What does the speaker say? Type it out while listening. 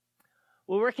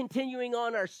Well, we're continuing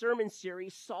on our sermon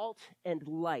series, Salt and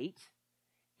Light.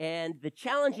 And the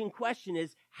challenging question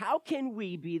is, how can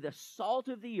we be the salt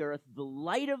of the earth, the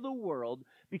light of the world?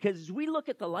 Because as we look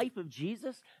at the life of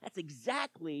Jesus, that's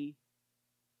exactly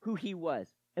who he was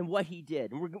and what he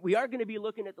did. And we are going to be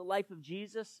looking at the life of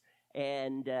Jesus.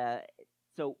 And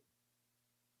so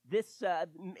this,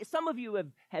 some of you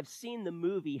have seen the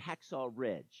movie Hacksaw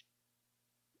Ridge.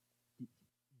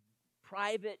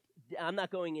 I'm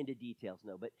not going into details,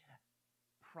 no, but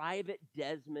Private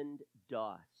Desmond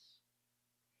Doss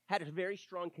had a very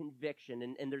strong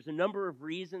conviction, and there's a number of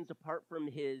reasons apart from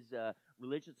his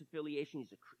religious affiliation.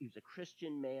 He was a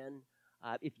Christian man.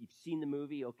 If you've seen the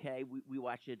movie, okay, we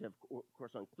watch it, of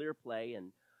course, on ClearPlay,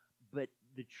 but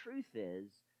the truth is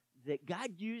that God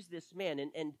used this man,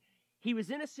 and he was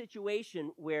in a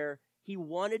situation where he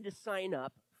wanted to sign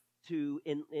up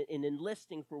in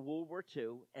enlisting for World War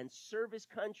II and serve his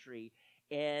country,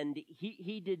 and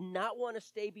he did not want to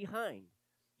stay behind.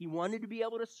 He wanted to be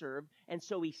able to serve, and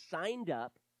so he signed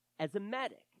up as a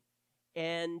medic.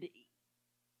 And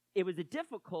it was a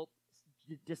difficult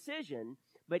decision,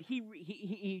 but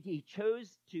he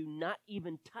chose to not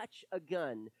even touch a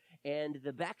gun. And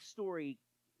the backstory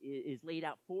is laid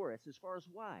out for us as far as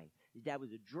why. His dad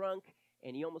was a drunk,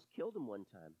 and he almost killed him one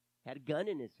time. Had a gun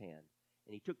in his hand.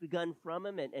 And he took the gun from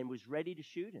him and was ready to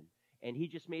shoot him. And he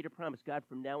just made a promise, God,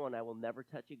 from now on, I will never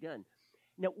touch a gun.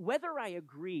 Now, whether I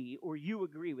agree or you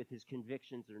agree with his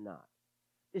convictions or not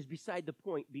is beside the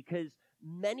point, because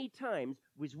many times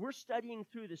as we're studying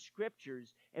through the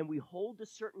scriptures and we hold to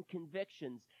certain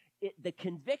convictions, the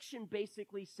conviction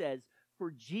basically says,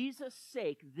 for Jesus'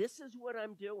 sake, this is what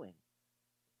I'm doing.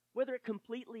 Whether it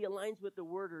completely aligns with the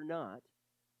word or not,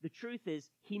 the truth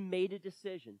is he made a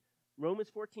decision. Romans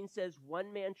 14 says,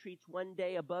 one man treats one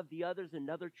day above the others,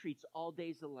 another treats all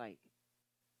days alike.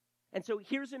 And so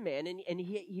here's a man, and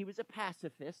he was a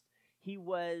pacifist. He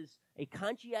was a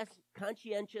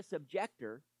conscientious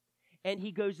objector, and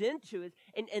he goes into it,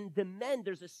 and the men,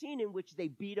 there's a scene in which they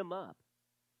beat him up.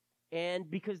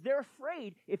 And because they're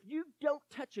afraid, if you don't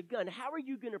touch a gun, how are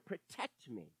you going to protect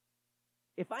me?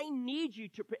 If I need you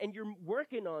to, and you're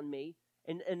working on me,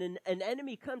 and an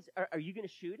enemy comes, are you going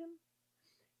to shoot him?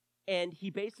 And he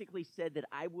basically said that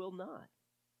I will not.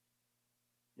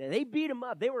 Now, they beat him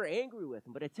up. They were angry with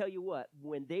him. But I tell you what,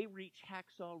 when they reach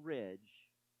Hacksaw Ridge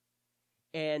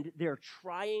and they're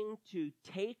trying to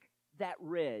take that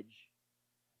ridge,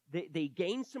 they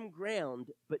gain some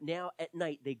ground, but now at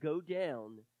night they go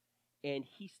down and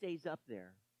he stays up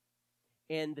there.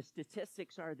 And the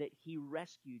statistics are that he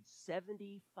rescued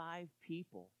 75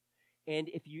 people. And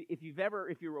if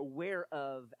you're aware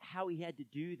of how he had to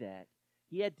do that,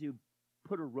 he had to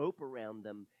put a rope around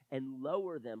them and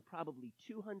lower them probably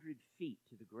 200 feet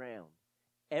to the ground.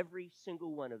 Every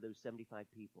single one of those 75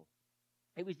 people.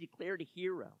 He was declared a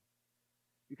hero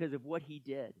because of what he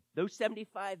did. Those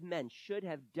 75 men should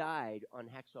have died on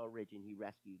Hacksaw Ridge, and he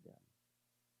rescued them.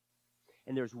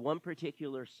 And there's one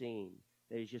particular scene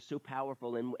that is just so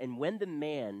powerful. And when the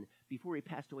man, before he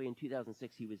passed away in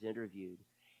 2006, he was interviewed,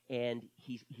 and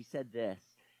he said this.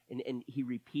 And he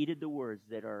repeated the words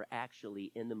that are actually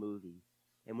in the movie.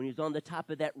 And when he was on the top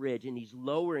of that ridge and he's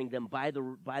lowering them by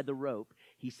the rope,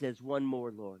 he says, one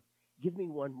more, Lord. Give me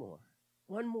one more.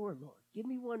 One more, Lord. Give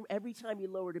me one. Every time he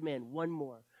lowered a man, one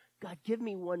more. God, give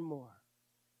me one more.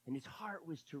 And his heart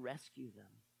was to rescue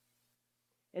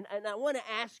them. And I want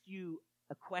to ask you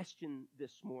a question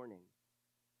this morning.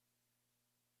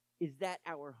 Is that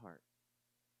our heart?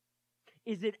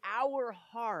 Is it our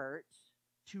heart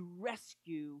to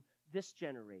rescue this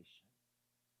generation?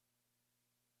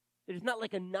 It is not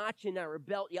like a notch in our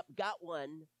belt. Yep, got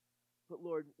one. But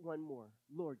Lord, one more.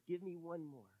 Lord, give me one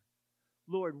more.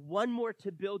 Lord, one more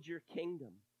to build your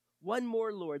kingdom. One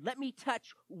more, Lord. Let me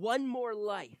touch one more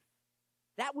life.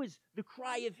 That was the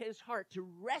cry of his heart, to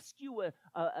rescue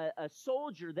a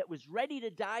soldier that was ready to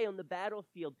die on the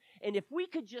battlefield. And if we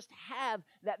could just have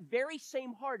that very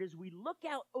same heart as we look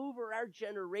out over our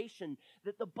generation,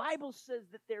 that the Bible says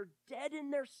that they're dead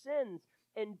in their sins.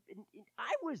 And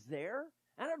I was there,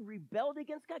 and I rebelled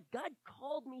against God. God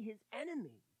called me his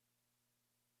enemy.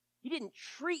 He didn't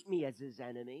treat me as his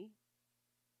enemy.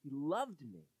 He loved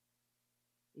me.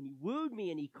 And he wooed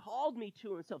me and he called me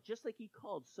to himself, just like he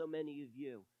called so many of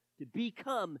you, to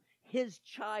become his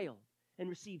child and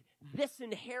receive this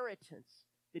inheritance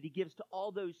that he gives to all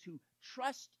those who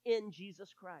trust in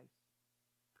Jesus Christ.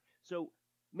 So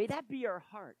may that be our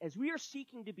heart. As we are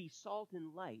seeking to be salt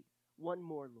and light, one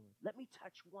more, Lord. Let me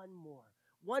touch one more.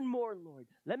 One more, Lord.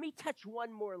 Let me touch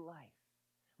one more life.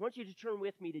 I want you to turn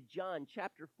with me to John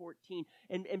chapter 14.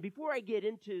 And before I get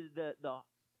into the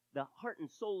the heart and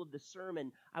soul of the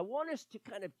sermon, I want us to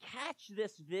kind of catch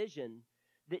this vision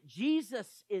that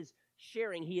Jesus is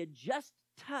sharing. He had just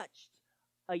touched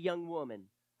a young woman,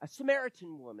 a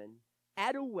Samaritan woman,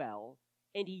 at a well,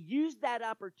 and he used that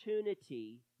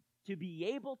opportunity to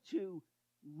be able to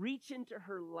reach into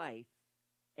her life,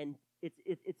 and it's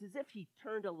as if he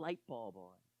turned a light bulb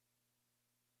on.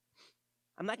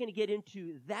 I'm not going to get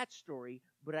into that story,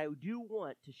 but I do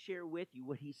want to share with you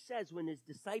what he says when his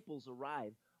disciples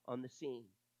arrive on the scene.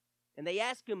 And they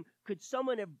ask him, could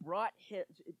someone have brought him,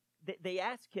 they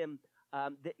ask him,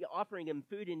 offering him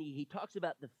food, and he talks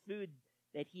about the food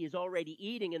that he is already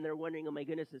eating, and they're wondering, oh my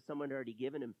goodness, has someone already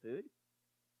given him food?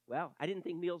 Well, I didn't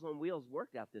think Meals on Wheels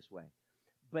worked out this way.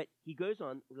 But he goes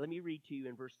on, let me read to you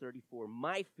in verse 34,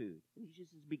 my food. And he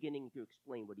just is beginning to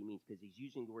explain what he means because he's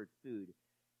using the word food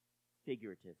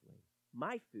figuratively.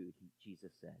 My food,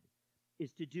 Jesus said,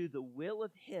 is to do the will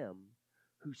of him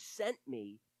who sent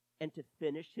me and to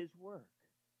finish his work.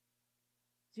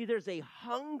 See, there's a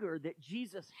hunger that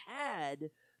Jesus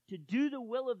had to do the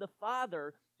will of the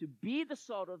Father, to be the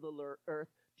salt of the earth,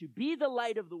 to be the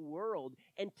light of the world,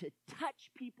 and to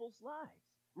touch people's lives.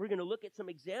 We're going to look at some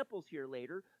examples here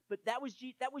later, but that was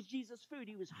Jesus' food.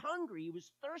 He was hungry. He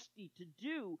was thirsty to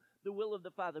do the will of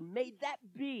the Father. May that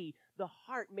be the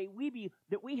heart. May we be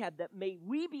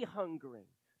hungering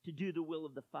to do the will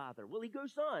of the Father. Well, he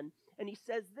goes on and he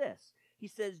says this. He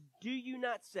says, do you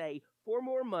not say 4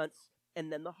 more months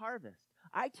and then the harvest?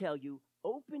 I tell you,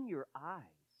 open your eyes.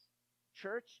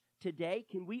 Church, today,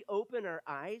 can we open our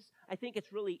eyes? I think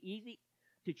it's really easy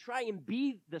to try and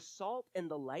be the salt and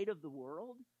the light of the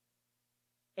world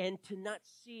and to not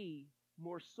see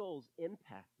more souls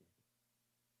impacted.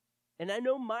 And I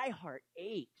know my heart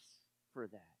aches for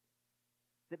that.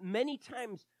 That many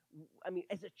times,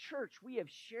 as a church, we have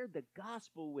shared the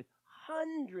gospel with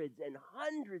hundreds and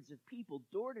hundreds of people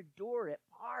door to door at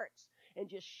parks and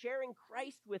just sharing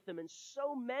Christ with them. And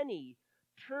so many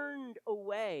turned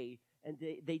away and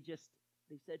they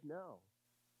said no.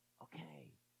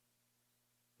 Okay.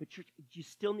 But church, you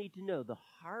still need to know the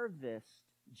harvest,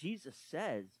 Jesus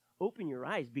says, open your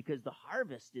eyes because the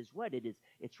harvest is what it is.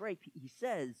 It's ripe. He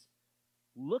says,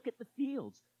 look at the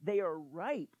fields. They are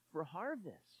ripe for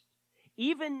harvest.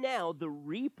 Even now, the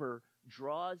reaper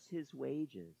draws his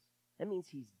wages. That means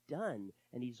he's done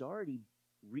and he's already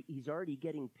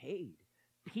getting paid.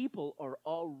 People are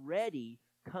already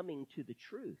coming to the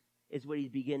truth, is what he's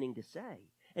beginning to say.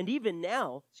 And even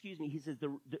now, he says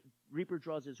the reaper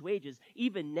draws his wages.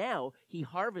 Even now, he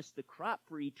harvests the crop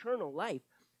for eternal life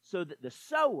so that the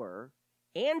sower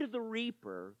and the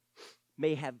reaper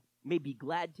may be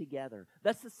glad together.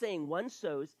 Thus the saying, one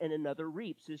sows and another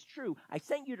reaps is true. I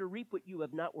sent you to reap what you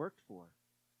have not worked for.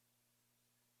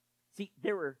 See,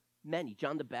 there were many,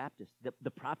 John the Baptist,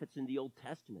 the prophets in the Old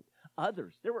Testament,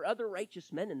 others. There were other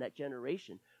righteous men in that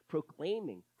generation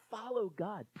proclaiming, follow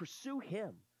God, pursue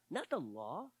him. Not the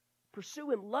law.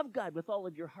 Pursue and love God with all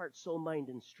of your heart, soul, mind,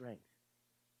 and strength.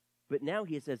 But now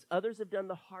he says, others have done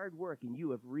the hard work and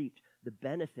you have reaped the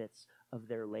benefits of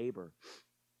their labor.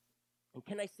 And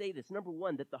can I say this? Number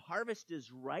one, that the harvest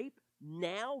is ripe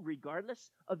now,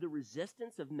 regardless of the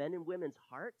resistance of men and women's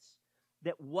hearts,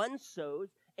 that one sows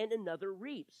and another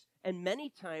reaps. And many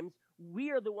times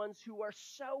we are the ones who are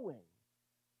sowing.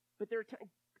 But there are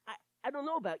times, I don't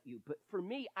know about you, but for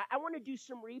me, I want to do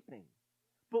some reaping.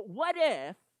 But what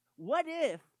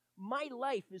if my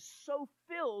life is so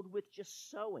filled with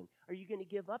just sowing? Are you going to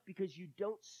give up because you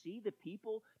don't see the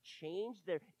people change?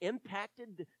 They're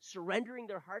impacted, surrendering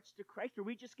their hearts to Christ? Are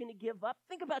we just going to give up?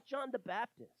 Think about John the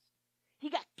Baptist. He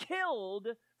got killed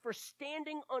for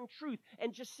standing on truth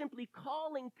and just simply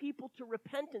calling people to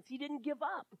repentance. He didn't give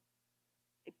up.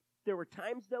 There were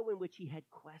times, though, in which he had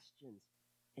questions,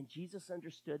 and Jesus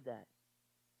understood that.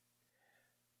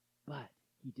 But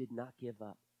he did not give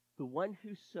up. The one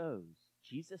who sows,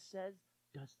 Jesus says,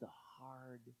 does the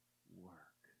hard work.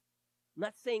 I'm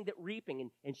not saying that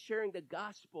reaping and sharing the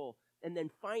gospel and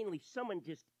then finally someone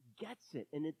just gets it.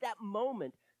 And at that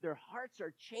moment, their hearts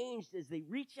are changed as they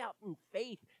reach out in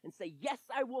faith and say, yes,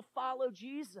 I will follow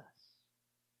Jesus.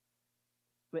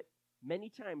 But many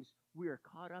times we are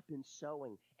caught up in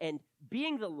sowing and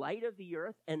being the light of the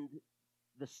earth and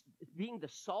being the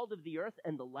salt of the earth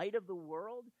and the light of the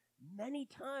world many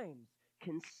times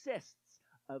consists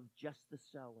of just the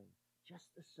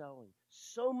sowing.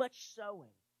 So much sowing.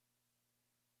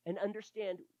 And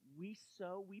understand, we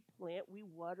sow, we plant, we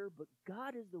water, but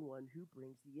God is the one who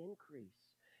brings the increase.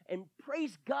 And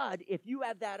praise God if you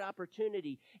have that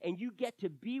opportunity and you get to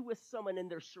be with someone and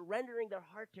they're surrendering their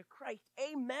heart to Christ.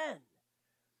 Amen.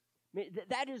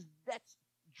 That's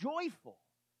joyful.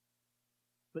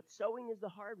 But sowing is the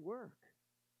hard work,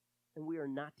 and we are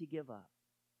not to give up.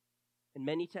 And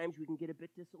many times we can get a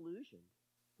bit disillusioned,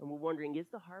 and we're wondering, is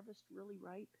the harvest really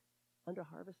ripe? Under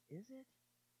harvest, is it?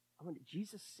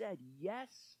 Jesus said,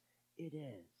 yes, it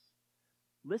is.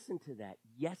 Listen to that.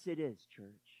 Yes, it is,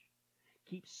 church.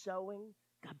 Keep sowing.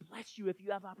 God bless you if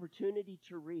you have opportunity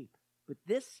to reap. But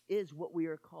this is what we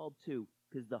are called to,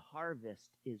 because the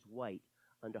harvest is white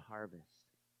unto harvest.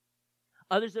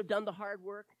 Others have done the hard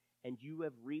work, and you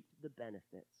have reaped the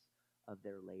benefits of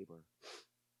their labor.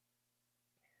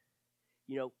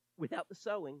 Without the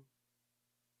sowing,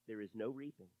 there is no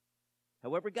reaping.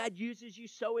 However God uses you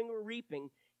sowing or reaping,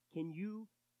 can you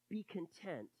be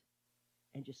content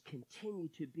and just continue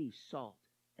to be salt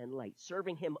and light,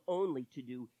 serving him only to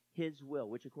do his will,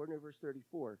 which according to verse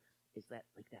 34 is that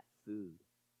food.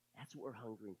 That's what we're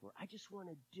hungering for. I just want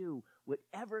to do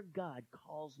whatever God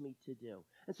calls me to do.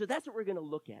 And so that's what we're going to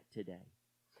look at today.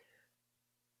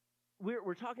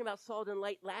 We're talking about salt and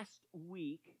light. Last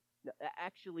week,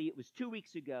 actually it was 2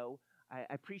 weeks ago,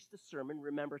 I preached a sermon,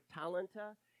 remember,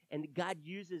 talenta, and God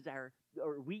uses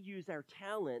we use our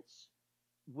talents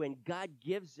when God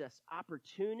gives us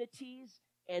opportunities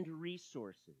and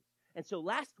resources. And so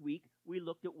last week, we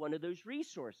looked at one of those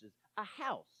resources, a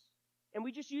house. And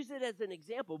we just used it as an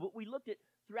example, but we looked at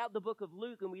throughout the book of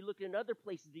Luke, and we looked at in other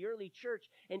places, the early church,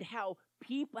 and how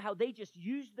they just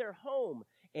used their home,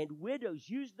 and widows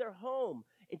used their home,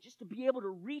 and just to be able to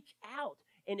reach out.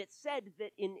 And it said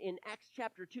that in Acts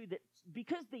chapter 2, that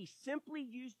because they simply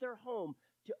used their home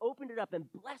to open it up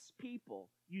and bless people,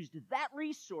 used that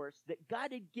resource that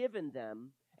God had given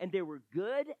them, and they were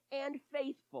good and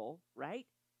faithful, right?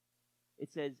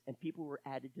 It says, and people were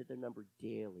added to their number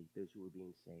daily, those who were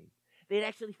being saved. They had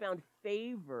actually found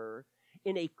favor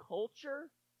in a culture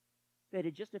that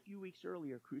had just a few weeks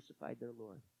earlier crucified their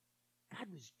Lord. God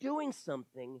was doing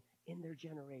something in their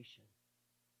generation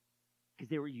because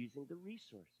they were using the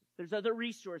resources. There's other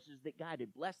resources that God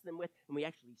had blessed them with, and we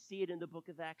actually see it in the book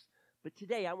of Acts. But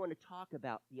today I want to talk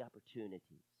about the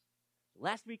opportunities.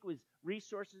 Last week was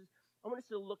resources. I want us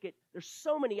to look at, there's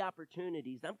so many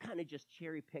opportunities. I'm kind of just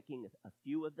cherry picking a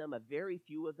few of them, a very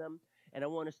few of them. And I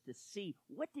want us to see,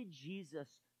 what did Jesus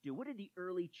do? What did the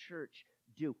early church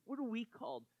do? What are we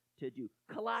called to do?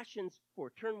 Colossians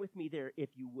 4, turn with me there if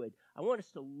you would. I want us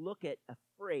to look at a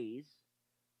phrase.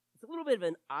 It's a little bit of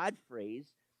an odd phrase.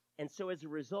 And so as a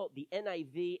result, the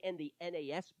NIV and the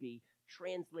NASB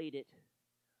translate it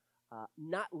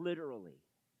not literally.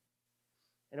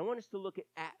 And I want us to look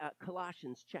at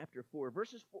Colossians chapter 4,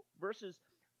 verses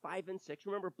 5 and 6.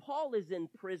 Remember, Paul is in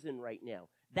prison right now.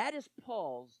 That is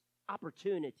Paul's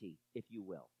opportunity, if you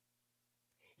will.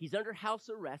 He's under house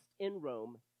arrest in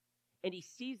Rome, and he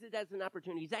sees it as an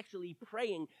opportunity. He's actually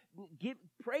praying,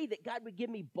 pray that God would give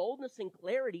me boldness and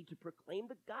clarity to proclaim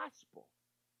the gospel.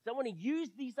 So I want to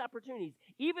use these opportunities,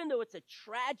 even though it's a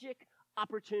tragic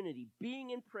opportunity,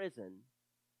 being in prison,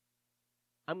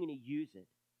 I'm going to use it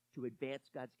to advance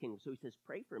God's kingdom. So he says,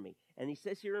 pray for me. And he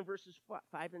says here in verses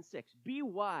 5 and 6, be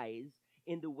wise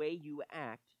in the way you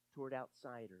act toward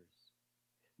outsiders.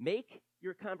 Make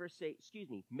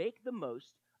the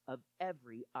most of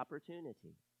every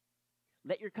opportunity.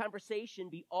 Let your conversation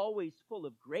be always full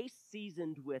of grace,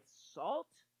 seasoned with salt,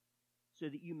 so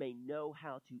that you may know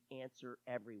how to answer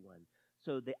everyone.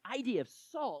 So the idea of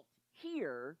salt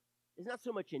here is not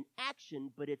so much in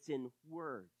action, but it's in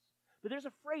words. But there's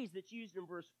a phrase that's used in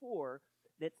verse 4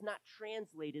 that's not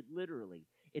translated literally.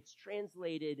 It's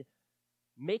translated,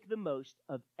 make the most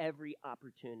of every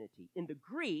opportunity. In the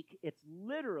Greek, it's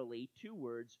literally two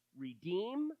words,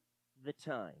 redeem the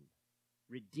time.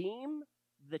 Redeem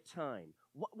the time.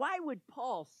 Why would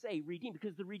Paul say redeem?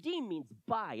 Because the redeem means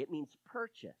buy. It means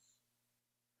purchase.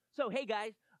 So, hey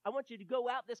guys, I want you to go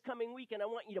out this coming week and I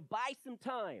want you to buy some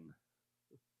time.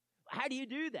 How do you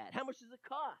do that? How much does it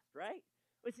cost, right?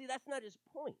 But see, that's not his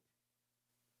point.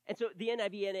 And so the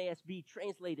NIV and NASB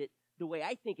translate it the way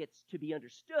I think it's to be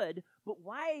understood, but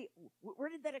why? Where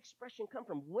did that expression come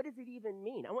from? What does it even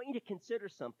mean? I want you to consider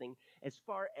something as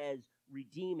far as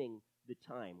redeeming the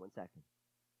time. 1 second.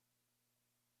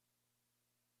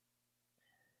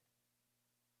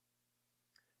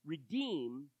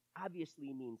 Redeem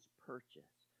obviously means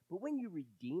purchase. But when you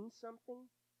redeem something,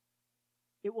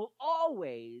 it will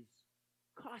always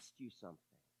cost you something.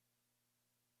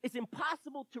 It's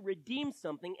impossible to redeem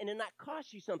something and it not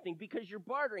cost you something because you're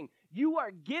bartering. You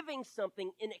are giving something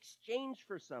in exchange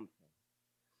for something.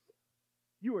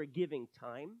 You are giving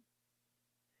time.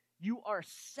 You are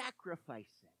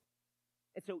sacrificing.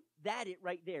 And so that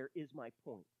right there is my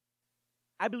point.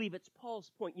 I believe it's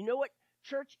Paul's point. You know what,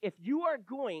 church? If you are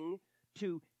going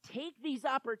to take these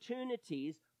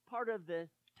opportunities, part of the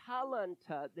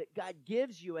talanta that God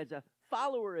gives you as a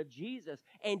follower of Jesus,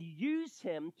 and use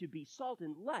him to be salt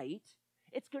and light,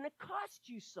 it's going to cost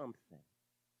you something.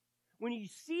 When you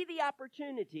see the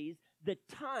opportunities, the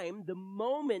time, the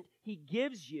moment he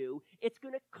gives you, it's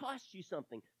going to cost you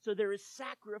something. So there is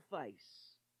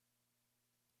sacrifice.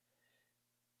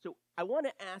 So I want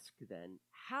to ask then,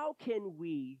 how can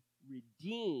we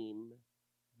redeem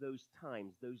those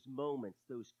times, those moments,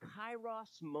 those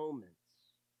kairos moments,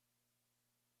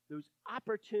 those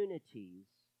opportunities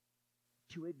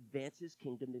to advance his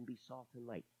kingdom and be salt and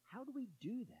light? How do we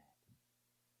do that?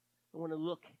 I want to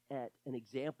look at an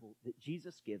example that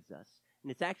Jesus gives us,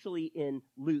 and it's actually in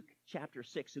Luke chapter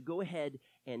 6. So go ahead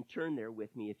and turn there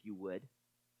with me if you would.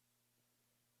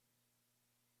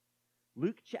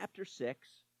 Luke chapter 7.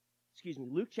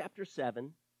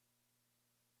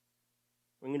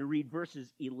 I'm going to read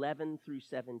verses 11 through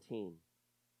 17.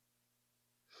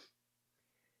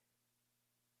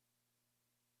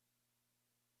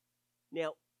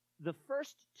 Now, the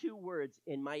first two words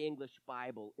in my English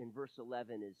Bible in verse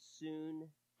 11 is soon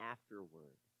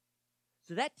afterward.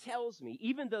 So that tells me,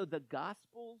 even though the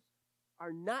Gospels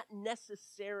are not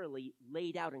necessarily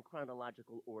laid out in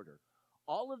chronological order,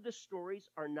 all of the stories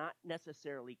are not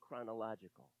necessarily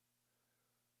chronological.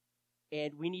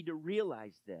 And we need to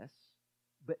realize this,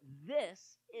 but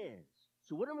this is.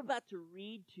 So what I'm about to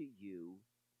read to you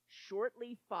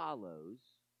shortly follows,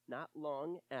 not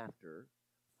long after,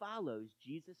 follows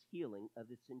Jesus' healing of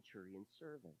the centurion's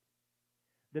servant.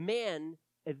 The man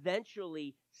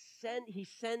eventually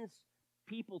sends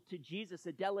people to Jesus,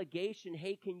 a delegation,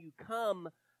 hey, can you come?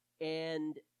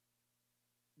 And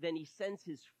then he sends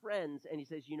his friends and he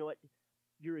says, you know what,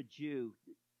 you're a Jew.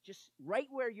 Just right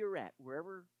where you're at,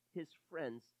 wherever his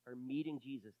friends are meeting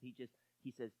Jesus, he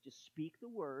says, just speak the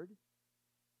word,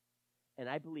 and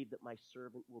I believe that my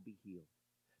servant will be healed.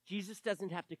 Jesus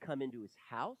doesn't have to come into his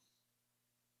house,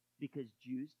 because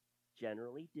Jews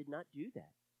generally did not do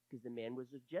that, because the man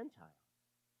was a Gentile.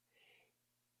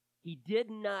 He did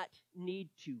not need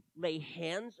to lay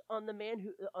hands on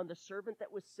on the servant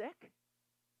that was sick.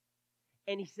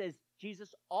 And he says,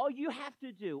 Jesus, all you have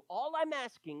to do, all I'm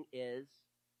asking is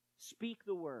speak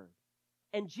the word.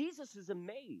 And Jesus is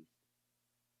amazed.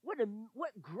 What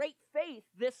great faith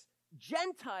this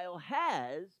Gentile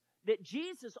has, that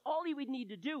Jesus, all he would need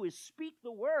to do is speak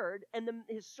the word, and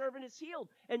his servant is healed.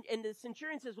 And the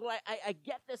centurion says, well, I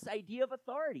get this idea of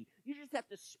authority. You just have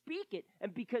to speak it.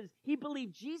 And because he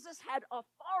believed Jesus had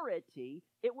authority,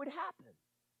 it would happen.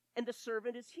 And the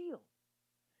servant is healed.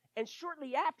 And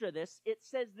shortly after this, it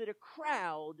says that a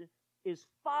crowd is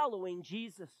following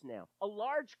Jesus now. A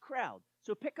large crowd.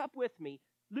 So pick up with me,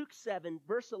 Luke chapter 7,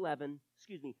 verse 11,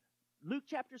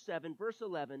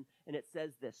 and it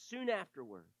says this, soon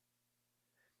afterward,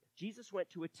 Jesus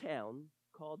went to a town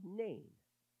called Nain,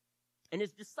 and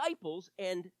his disciples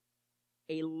and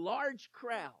a large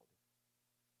crowd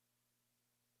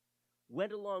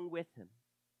went along with him.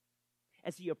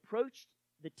 As he approached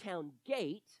the town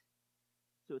gate,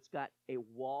 so it's got a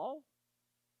wall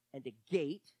and a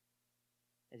gate,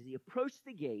 as he approached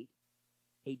the gate,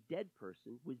 a dead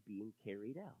person was being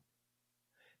carried out.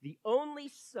 The only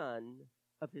son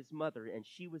of his mother, and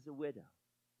she was a widow,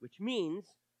 which means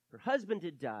her husband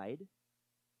had died,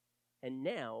 and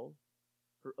now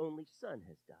her only son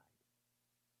has died.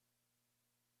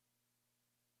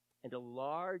 And a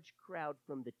large crowd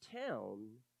from the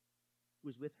town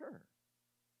was with her.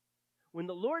 When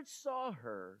the Lord saw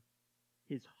her,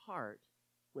 his heart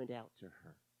went out to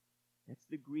her. That's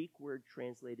the Greek word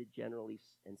translated generally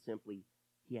and simply,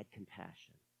 he had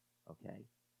compassion, okay?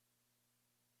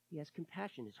 He has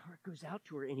compassion. His heart goes out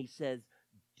to her, and he says,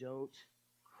 don't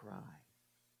cry.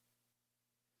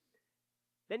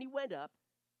 Then he went up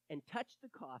and touched the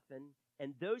coffin,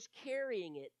 and those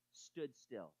carrying it stood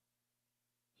still.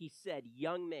 He said,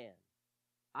 young man,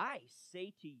 I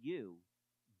say to you,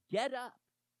 get up.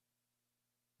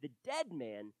 The dead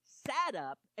man sat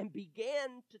up and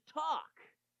began to talk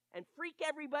and freak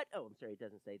everybody. Oh, I'm sorry, it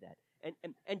doesn't say that.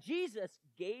 And Jesus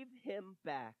gave him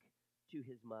back to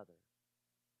his mother.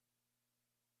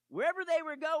 Wherever they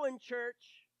were going,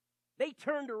 church, they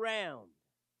turned around.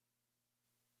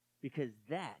 Because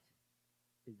that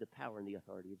is the power and the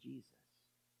authority of Jesus.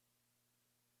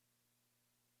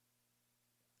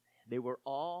 They were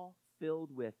all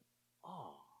filled with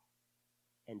awe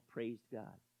and praised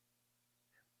God.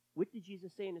 What did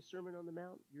Jesus say in his Sermon on the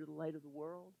Mount? You're the light of the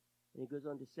world. And he goes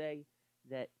on to say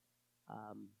that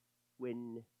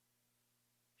when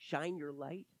shine your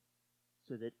light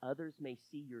so that others may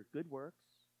see your good works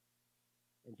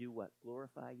and do what?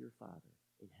 Glorify your Father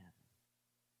in heaven.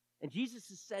 And Jesus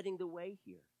is setting the way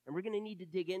here. And we're going to need to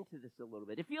dig into this a little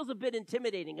bit. It feels a bit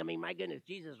intimidating. I mean, my goodness,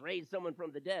 Jesus raised someone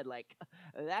from the dead. Like,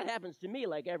 that happens to me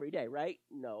like every day, right?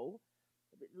 No.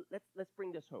 Let's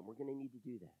bring this home. We're going to need to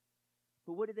do that.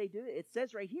 But what do? It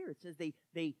says right here, it says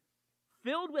they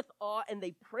filled with awe and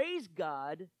they praised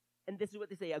God. And this is what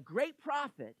they say, a great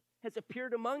prophet has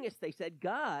appeared among us. They said,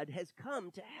 God has come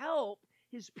to help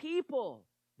his people.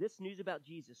 This news about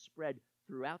Jesus spread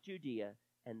throughout Judea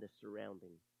and the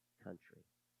surrounding country.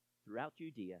 Throughout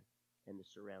Judea and the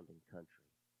surrounding country.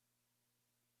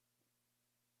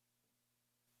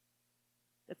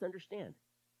 Let's understand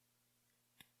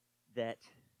that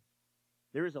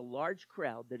there is a large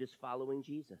crowd that is following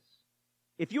Jesus.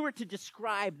 If you were to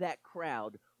describe that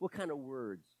crowd, what kind of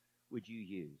words would you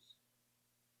use?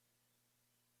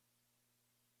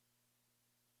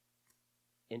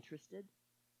 Interested?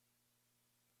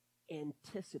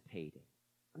 Anticipating.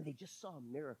 I mean, they just saw a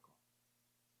miracle.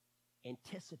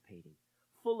 Anticipating.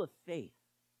 Full of faith.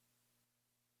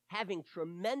 Having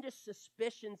tremendous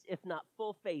suspicions, if not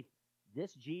full faith.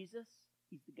 This Jesus,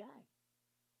 he's the guy.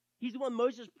 He's the one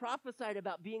Moses prophesied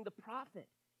about being the prophet.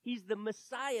 He's the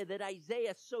Messiah that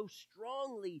Isaiah so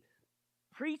strongly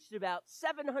preached about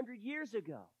 700 years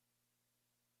ago.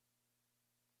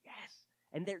 Yes.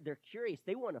 And they're curious.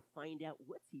 They want to find out,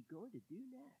 what's he going to do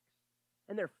next?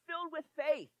 And they're filled with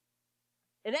faith.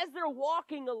 And as they're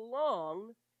walking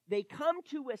along, they come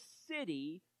to a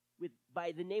city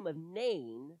by the name of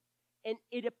Nain, and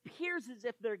it appears as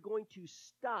if they're going to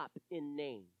stop in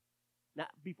Nain. Now,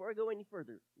 before I go any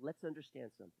further, let's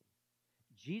understand something.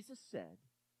 Jesus said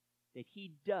that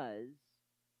he does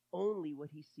only what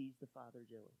he sees the Father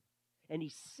doing. And he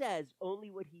says only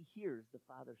what he hears the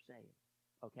Father saying.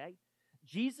 Okay?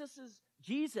 Jesus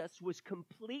was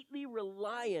completely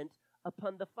reliant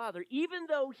upon the Father. Even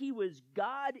though he was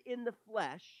God in the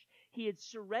flesh, he had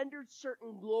surrendered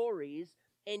certain glories,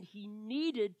 and he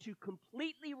needed to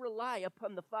completely rely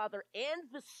upon the Father and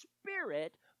the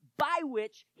Spirit by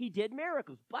which he did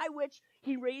miracles, by which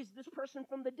he raised this person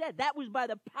from the dead. That was by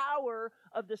the power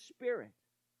of the Spirit.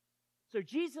 So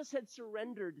Jesus had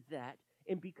surrendered that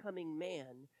in becoming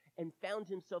man and found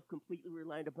himself completely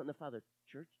reliant upon the Father.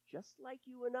 Church, just like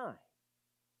you and I.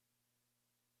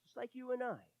 Just like you and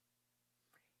I.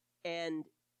 And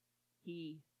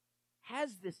he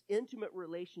has this intimate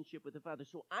relationship with the Father.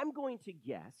 So I'm going to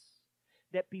guess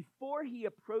that before he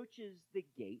approaches the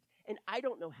gate, and I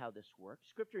don't know how this works,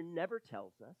 Scripture never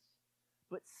tells us,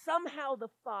 but somehow the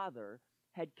Father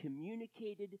had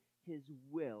communicated his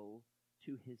will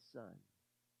to his Son.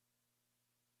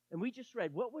 And we just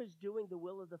read, what was doing the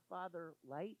will of the Father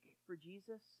like for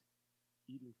Jesus?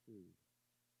 Eating food.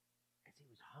 Because he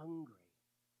was hungry.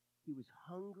 He was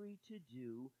hungry to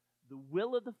do the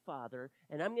will of the Father.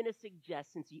 And I'm going to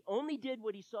suggest, since he only did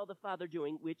what he saw the Father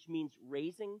doing, which means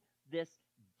raising this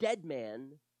dead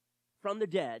man from the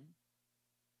dead,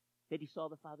 that he saw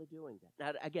the Father doing that.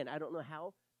 Now, again, I don't know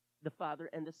how the Father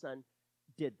and the Son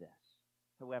did this.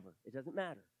 However, it doesn't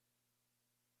matter.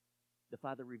 The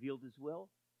Father revealed his will.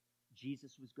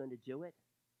 Jesus was going to do it.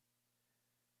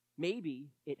 Maybe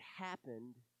it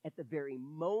happened at the very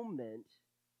moment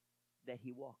that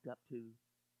he walked up to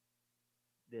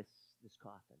this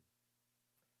coffin.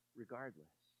 Regardless,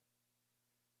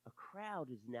 a crowd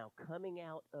is now coming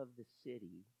out of the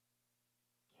city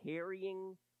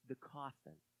carrying the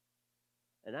coffin.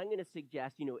 And I'm going to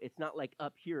suggest, it's not like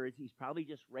up here. He's probably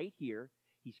just right here.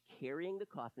 He's carrying the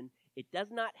coffin. It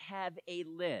does not have a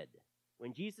lid.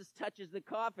 When Jesus touches the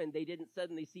coffin, they didn't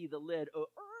suddenly see the lid.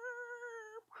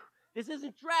 This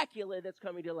isn't Dracula that's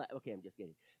coming to life. Okay, I'm just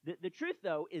kidding. The truth,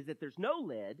 though, is that there's no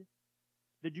lid.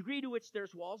 The degree to which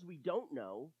there's walls, we don't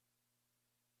know.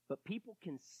 But people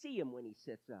can see him when he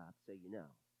sits up, so you know.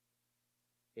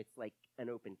 It's like an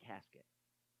open casket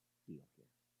deal here.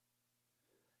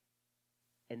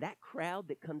 And that crowd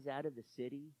that comes out of the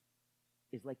city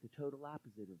is like the total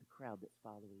opposite of the crowd that's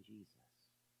following Jesus.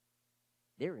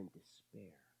 They're in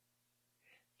despair.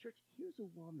 Church, here's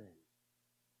a woman.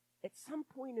 At some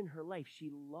point in her life,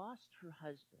 she lost her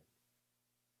husband,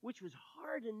 which was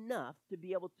hard enough to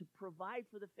be able to provide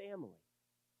for the family.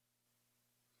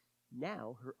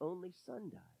 Now her only son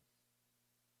dies.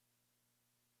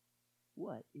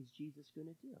 What is Jesus going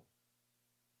to do?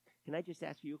 Can I just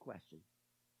ask you a question?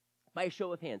 By a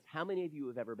show of hands, how many of you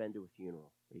have ever been to a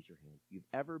funeral? Raise your hand. You've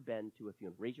ever been to a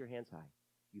funeral? Raise your hands high.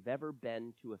 You've ever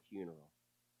been to a funeral?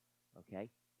 Okay?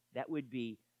 That would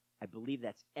be, I believe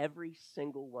that's every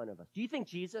single one of us. Do you think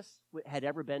Jesus had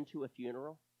ever been to a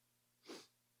funeral?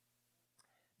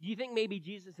 Do you think maybe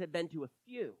Jesus had been to a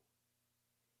few,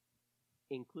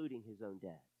 including his own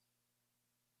dad?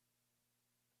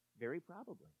 Very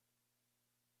probably.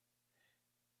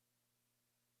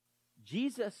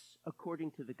 Jesus,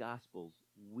 according to the Gospels,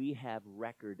 we have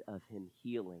record of him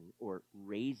healing or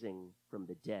raising from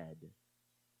the dead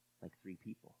like 3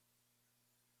 people.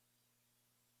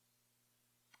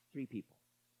 3 people.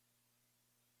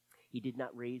 He did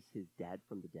not raise his dad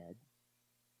from the dead.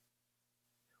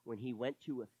 When he went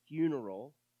to a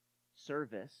funeral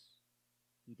service,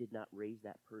 he did not raise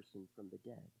that person from the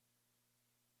dead.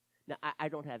 Now, I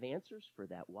don't have answers for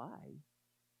that, why?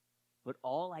 But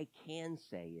all I can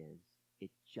say is,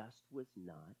 it just was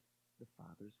not the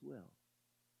Father's will.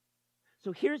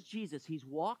 So here's Jesus. He's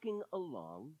walking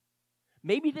along.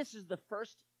 Maybe this is the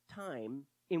first time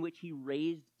in which he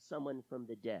raised someone from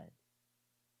the dead.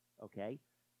 Okay?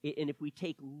 And if we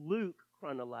take Luke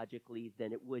chronologically,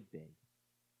 then it would be.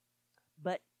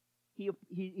 But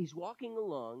he's walking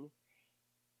along,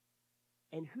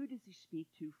 and who does he speak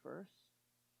to first?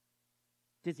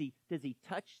 Does he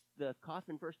touch the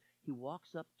coffin first? He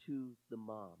walks up to the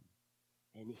mom,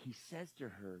 and he says to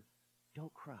her,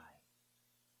 "Don't cry."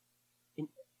 And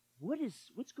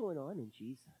what's going on in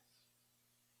Jesus?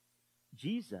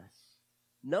 Jesus,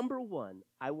 number one,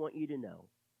 I want you to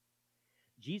know,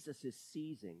 Jesus is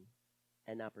seizing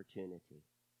an opportunity.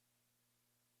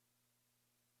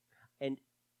 And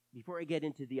before I get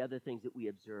into the other things that we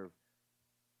observe,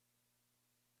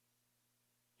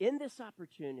 in this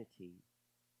opportunity,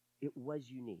 it was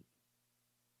unique.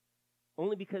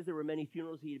 Only because there were many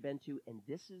funerals he had been to, and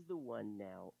this is the one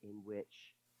now in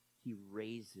which he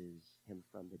raises him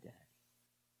from the dead.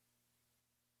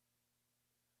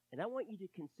 And I want you to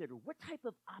consider what type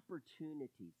of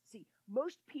opportunities. See,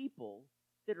 most people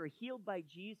that are healed by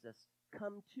Jesus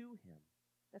come to him.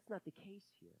 That's not the case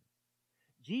here.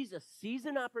 Jesus sees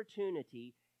an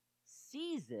opportunity,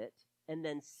 sees it, and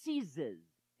then seizes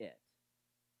it.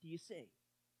 Do you see?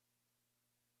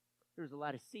 There was a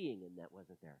lot of seeing in that,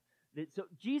 wasn't there? So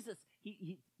Jesus,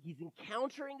 he's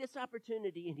encountering this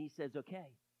opportunity, and he says,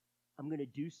 okay, I'm going to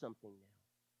do something now.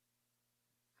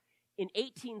 In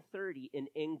 1830 in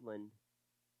England,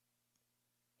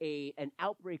 an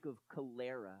outbreak of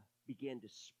cholera began to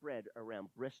spread around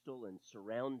Bristol and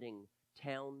surrounding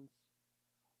towns.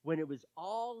 When it was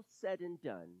all said and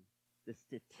done, the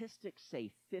statistics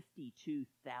say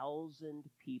 52,000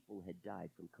 people had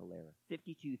died from cholera.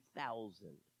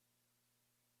 52,000.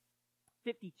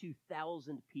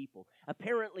 52,000 people.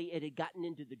 Apparently, it had gotten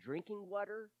into the drinking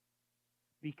water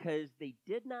because they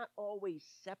did not always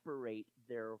separate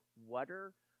their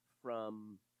water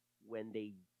from when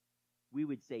we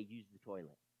would say, use the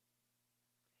toilet.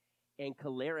 And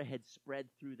cholera had spread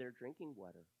through their drinking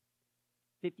water.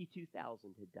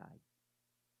 52,000 had died.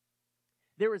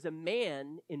 There was a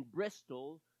man in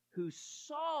Bristol who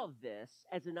saw this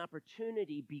as an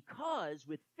opportunity because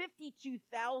with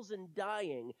 52,000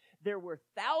 dying, there were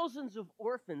thousands of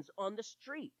orphans on the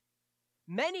street.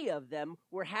 Many of them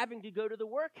were having to go to the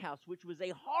workhouse, which was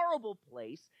a horrible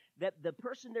place that the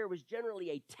person there was generally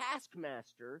a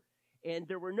taskmaster, and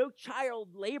there were no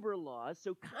child labor laws,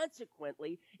 so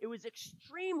consequently, it was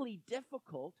extremely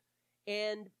difficult,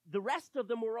 and the rest of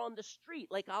them were on the street,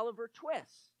 like Oliver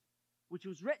Twist, which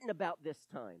was written about this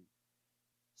time.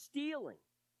 Stealing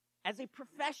as a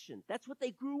profession. That's what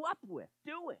they grew up with,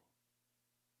 doing.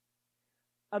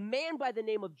 A man by the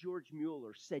name of George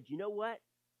Mueller said, you know what?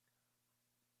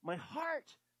 My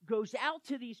heart goes out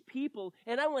to these people,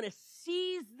 and I want to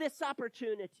seize this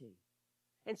opportunity.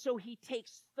 And so he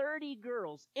takes 30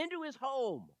 girls into his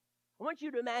home. I want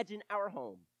you to imagine our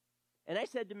home. And I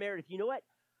said to Meredith, you know what?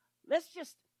 Let's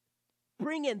just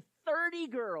bring in 30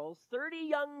 girls, 30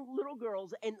 young little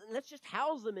girls, and let's just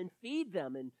house them and feed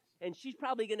them. And she's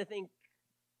probably going to think,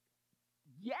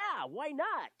 yeah, why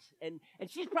not? And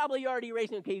she's probably already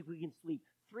raising, okay, we can sleep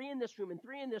 3 in this room and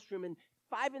 3 in this room and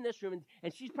 5 in this room.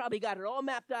 And she's probably got it all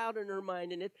mapped out in her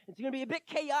mind. And it's going to be a bit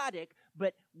chaotic,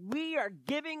 but we are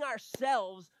giving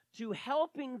ourselves to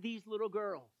helping these little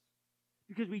girls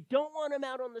because we don't want them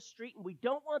out on the street and we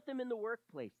don't want them in the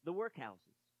workplace, the workhouses.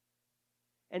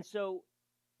 And so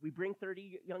we bring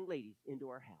 30 young ladies into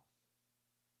our house.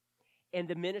 And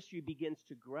the ministry begins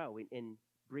to grow in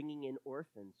bringing in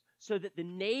orphans so that the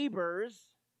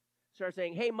neighbors start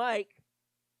saying, hey, Mike,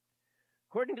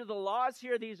 according to the laws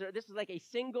here, this is like a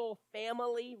single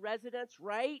family residence,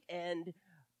 right? And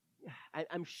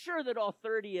I'm sure that all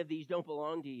 30 of these don't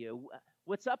belong to you.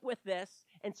 What's up with this?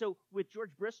 And so with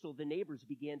George Bristol, the neighbors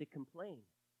began to complain.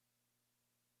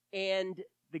 And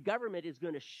the government is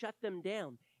going to shut them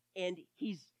down. And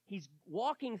he's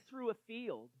walking through a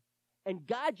field, and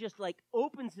God just like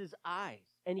opens his eyes,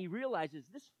 and he realizes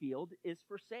this field is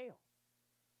for sale.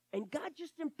 And God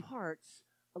just imparts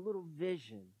a little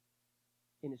vision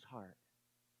in his heart.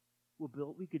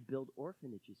 We could build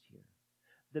orphanages here.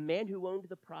 The man who owned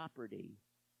the property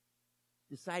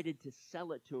decided to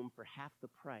sell it to him for half the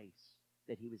price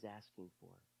that he was asking for.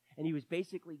 And he was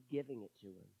basically giving it to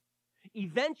him.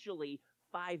 Eventually,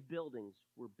 5 buildings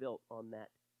were built on that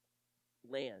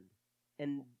land.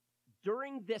 And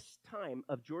during this time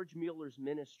of George Mueller's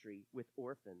ministry with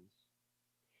orphans,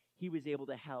 he was able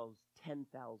to house 10,000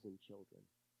 children.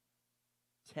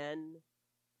 10,000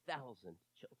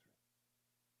 children.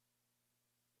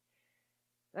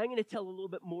 I'm going to tell a little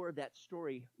bit more of that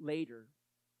story later,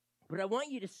 but I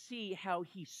want you to see how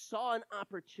he saw an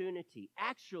opportunity.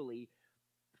 Actually,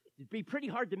 it'd be pretty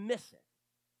hard to miss it.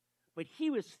 But he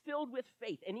was filled with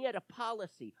faith, and he had a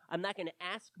policy. I'm not going to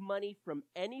ask money from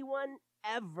anyone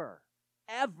ever,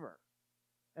 ever.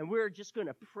 And we're just going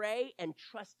to pray and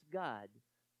trust God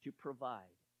to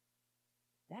provide.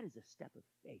 That is a step of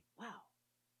faith. Wow.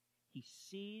 He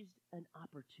seized an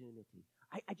opportunity.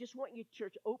 I just want you,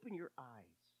 church, open your eyes.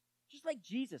 Just like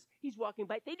Jesus, he's walking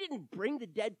by. They didn't bring the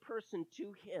dead person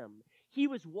to him. He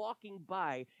was walking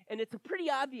by, and it's a pretty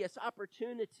obvious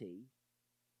opportunity.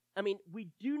 I mean, we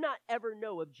do not ever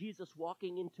know of Jesus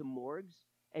walking into morgues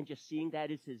and just seeing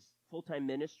that as his full-time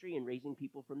ministry and raising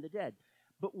people from the dead.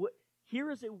 But here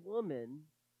is a woman,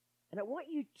 and I want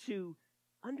you to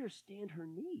understand her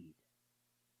need.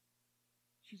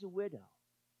 She's a widow.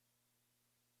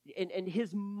 And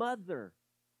his mother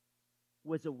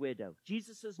was a widow.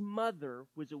 Jesus' mother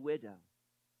was a widow.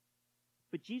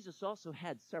 But Jesus also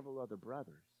had several other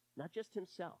brothers, not just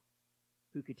himself,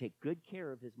 who could take good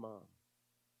care of his mom.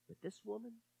 But this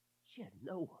woman, she had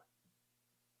no one.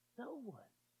 No one.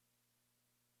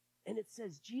 And it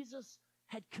says Jesus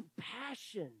had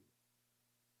compassion.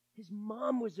 His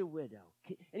mom was a widow.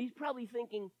 And he's probably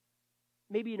thinking,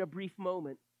 maybe in a brief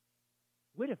moment,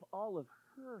 what if all of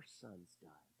her sons died?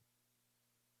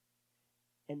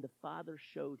 And the father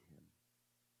showed him,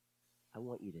 I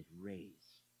want you to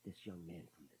raise this young man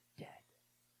from the dead.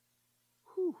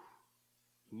 Whew.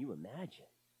 Can you imagine?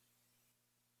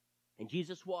 And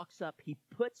Jesus walks up, he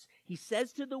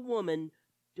says to the woman,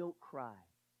 don't cry.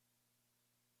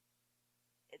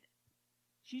 And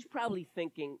she's probably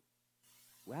thinking,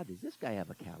 wow, does this guy have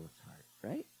a callous heart,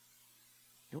 right?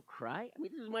 Don't cry? I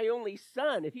mean, this is my only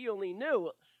son. If he only knew.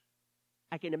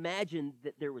 I can imagine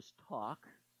that there was talk.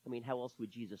 I mean, how else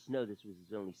would Jesus know this was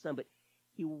his only son? But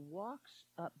he walks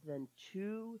up then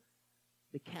to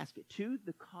the casket, to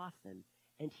the coffin,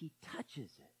 and he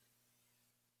touches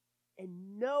it.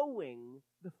 And knowing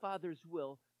the Father's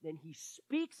will, then he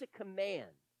speaks a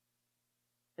command.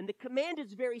 And the command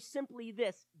is very simply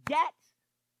this: get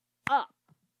up.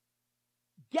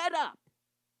 Get up.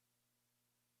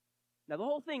 Now the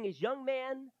whole thing is, young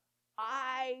man,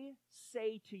 I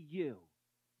say to you,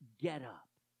 get up.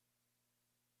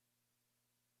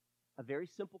 A very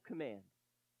simple command.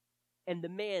 And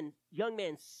the young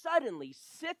man suddenly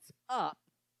sits up,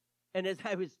 and as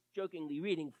I was jokingly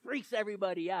reading, freaks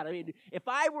everybody out. I mean, if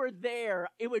I were there,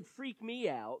 it would freak me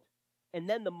out. And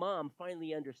then the mom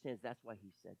finally understands that's why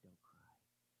he said don't cry.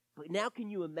 But now can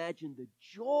you imagine the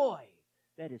joy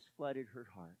that has flooded her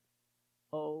heart?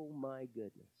 Oh my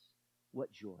goodness.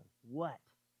 What joy. What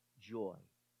joy.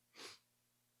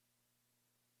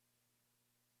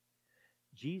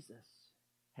 Jesus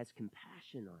has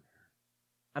compassion on her.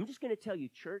 I'm just going to tell you,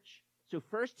 church. So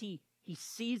first he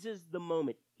seizes the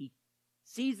moment. He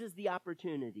seizes the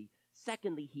opportunity.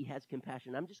 Secondly, he has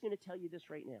compassion. I'm just going to tell you this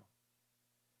right now.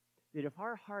 That if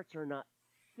our hearts are not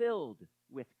filled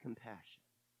with compassion,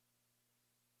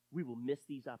 we will miss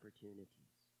these opportunities.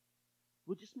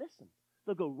 We'll just miss them.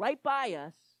 They'll go right by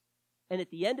us, and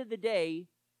at the end of the day,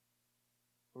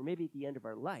 or maybe at the end of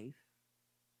our life,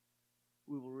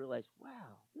 we will realize,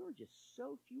 wow, there were just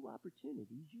so few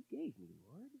opportunities you gave me,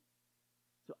 Lord.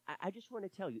 So I just want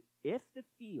to tell you, if the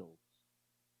fields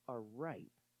are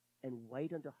ripe and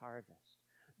white unto harvest,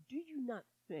 do you not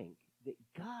think that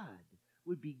God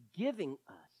would be giving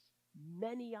us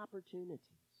many opportunities?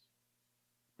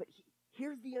 But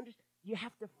here's the understanding. You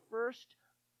have to first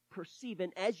perceive,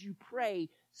 and as you pray,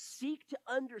 seek to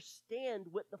understand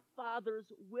what the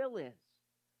Father's will is.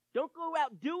 Don't go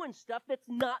out doing stuff that's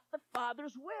not the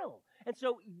Father's will. And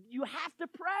so you have to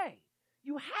pray.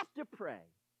 You have to pray.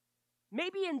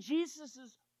 Maybe in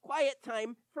Jesus' quiet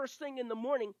time, first thing in the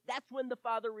morning, that's when the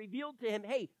Father revealed to him,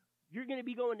 hey, you're going to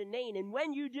be going to Nain. And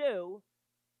when you do,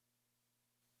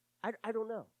 I don't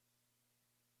know.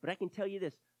 But I can tell you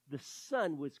this. The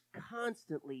Son was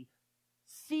constantly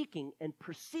seeking and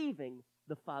perceiving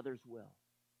the Father's will.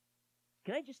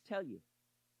 Can I just tell you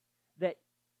that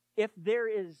if there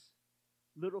is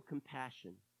little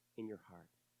compassion in your heart.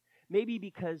 Maybe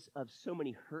because of so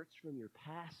many hurts from your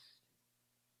past.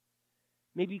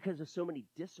 Maybe because of so many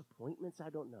disappointments, I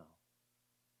don't know.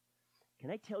 Can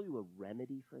I tell you a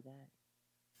remedy for that?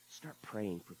 Start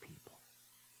praying for people.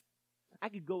 I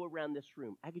could go around this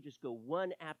room. I could just go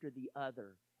one after the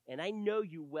other. And I know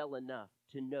you well enough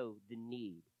to know the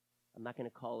need. I'm not going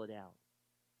to call it out.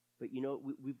 But you know,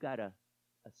 we've got a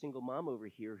single mom over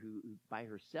here who by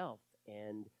herself.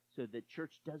 And so the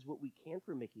church does what we can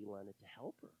for Mickey Lana to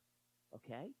help her.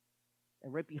 Okay?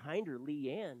 And right behind her,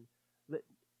 Leanne.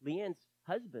 Leanne's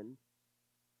husband,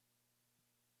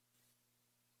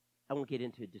 I won't get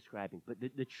into describing, but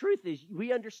the truth is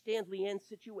we understand Leanne's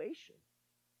situation.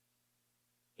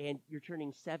 And you're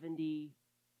turning 70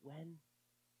 when?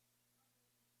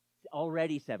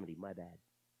 Already 70, my bad.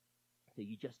 So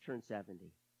you just turned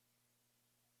 70.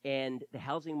 And the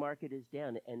housing market is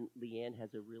down, and Leanne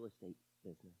has a real estate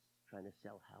business trying to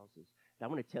sell houses. And I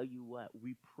want to tell you what,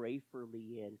 we pray for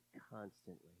Leanne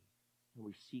constantly, and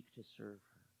we seek to serve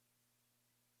her.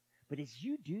 But as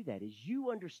you do that, as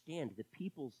you understand the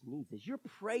people's needs, as you're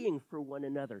praying for one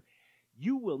another,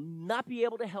 you will not be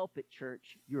able to help it,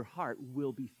 church. Your heart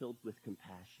will be filled with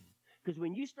compassion. Because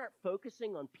when you start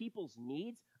focusing on people's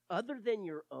needs other than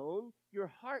your own,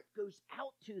 your heart goes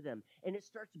out to them and it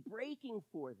starts breaking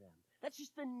for them. That's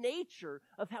just the nature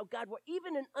of how God will.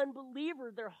 Even an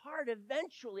unbeliever, their heart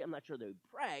eventually, I'm not sure they would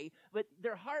pray, but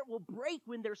their heart will break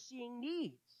when they're seeing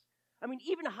needs. I mean,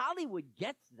 even Hollywood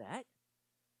gets that.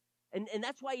 And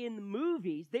that's why in the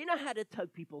movies, they know how to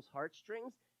tug people's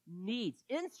heartstrings. Needs,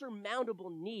 insurmountable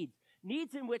needs.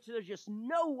 Needs in which there's just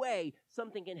no way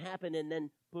something can happen, and then,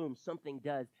 boom, something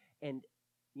does. And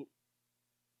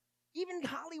even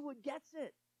Hollywood gets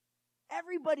it.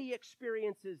 Everybody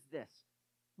experiences this.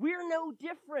 We're no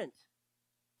different.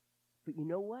 But you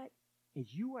know what?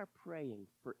 As you are praying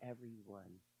for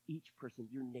everyone, each person,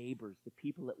 your neighbors, the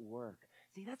people at work,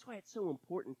 see, that's why it's so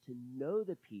important to know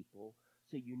the people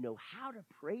so you know how to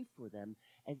pray for them.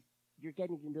 As you're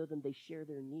getting to know them, they share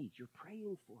their needs. You're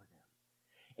praying for them.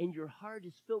 And your heart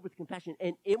is filled with compassion.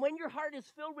 And when your heart is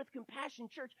filled with compassion,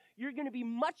 church, you're going to be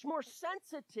much more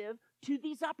sensitive to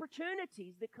these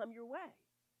opportunities that come your way.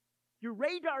 Your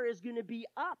radar is going to be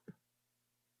up.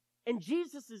 And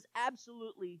Jesus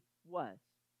absolutely was.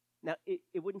 Now,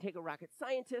 it wouldn't take a rocket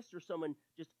scientist or someone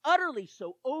just utterly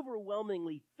so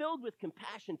overwhelmingly filled with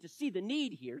compassion to see the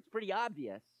need here. It's pretty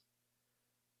obvious.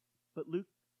 But Luke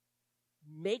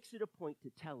makes it a point to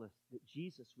tell us that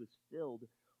Jesus was filled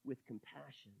with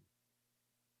compassion.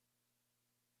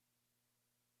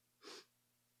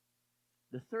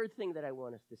 The third thing that I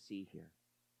want us to see here.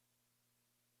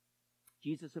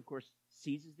 Jesus, of course,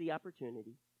 seizes the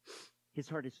opportunity. His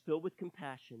heart is filled with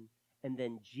compassion. And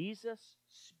then Jesus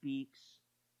speaks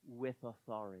with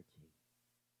authority.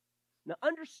 Now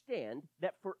understand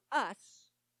that for us,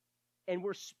 and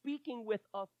we're speaking with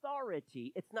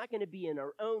authority, it's not going to be in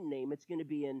our own name. It's going to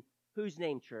be in whose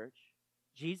name, church?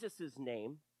 Jesus'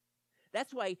 name.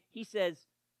 That's why he says,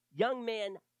 young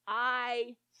man,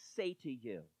 I say to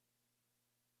you.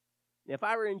 Now, if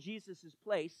I were in Jesus'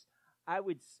 place, I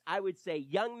would say,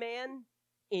 young man,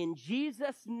 in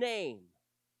Jesus' name.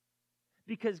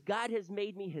 Because God has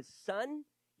made me his son.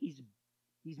 He's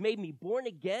made me born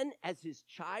again as his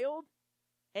child.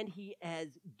 And he has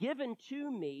given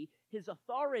to me his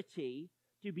authority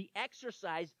to be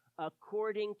exercised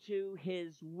according to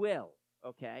his will.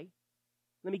 Okay?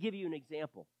 Let me give you an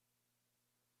example.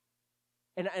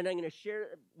 And I'm going to share,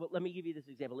 well, let me give you this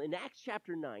example. In Acts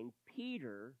chapter 9,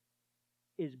 Peter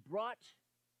is brought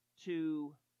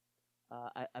to,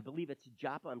 I believe it's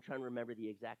Joppa. I'm trying to remember the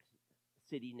exact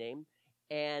city name.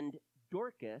 And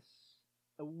Dorcas,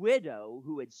 a widow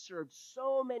who had served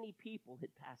so many people, had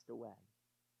passed away.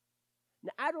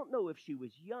 Now, I don't know if she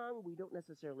was young. We don't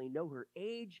necessarily know her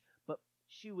age, but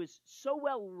she was so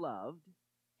well loved,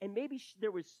 and maybe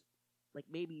there was like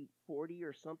maybe 40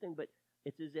 or something, but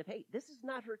it's as if, hey, this is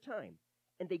not her time.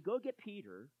 And they go get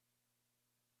Peter,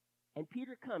 and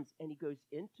Peter comes, and he goes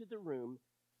into the room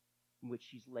in which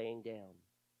she's laying down.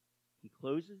 He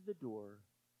closes the door,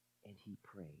 and he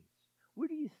prays. What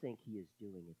do you think he is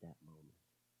doing at that moment?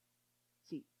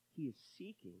 See, he is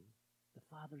seeking the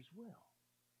Father's will.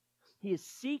 He is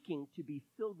seeking to be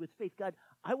filled with faith. God,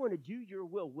 I want to do your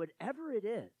will, whatever it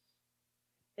is.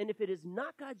 And if it is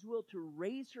not God's will to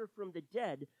raise her from the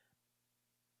dead,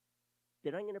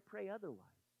 then I'm going to pray otherwise.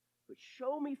 But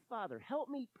show me, Father, help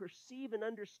me perceive and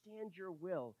understand your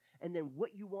will and then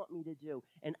what you want me to do.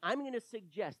 And I'm going to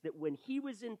suggest that when he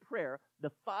was in prayer,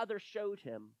 the Father showed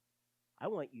him, I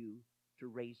want you to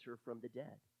raise her from the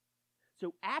dead.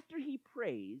 So after he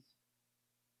prays,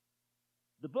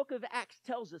 The book of Acts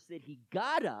tells us that he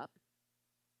got up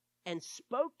and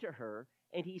spoke to her,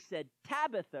 and he said,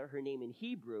 Tabitha, her name in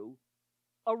Hebrew,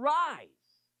 arise.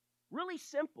 Really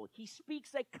simple. He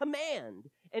speaks a command,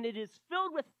 and it is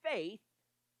filled with faith,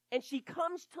 and she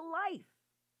comes to life.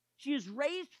 She is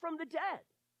raised from the dead.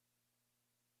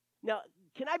 Now,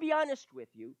 can I be honest with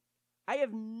you? I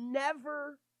have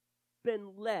never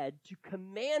been led to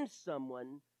command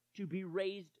someone to be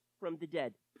raised from the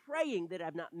dead, praying that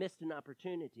I've not missed an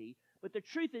opportunity. But the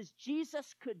truth is,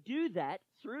 Jesus could do that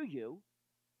through you.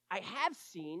 I have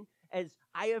seen, as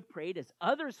I have prayed, as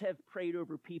others have prayed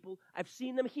over people, I've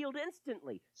seen them healed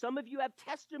instantly. Some of you have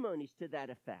testimonies to that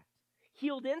effect.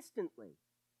 Healed instantly.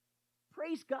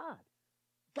 Praise God.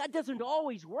 God doesn't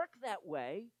always work that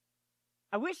way.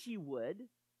 I wish he would,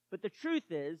 but the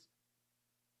truth is,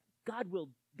 God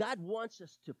wants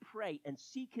us to pray and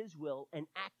seek his will and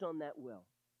act on that will.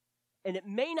 And it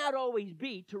may not always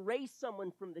be to raise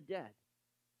someone from the dead,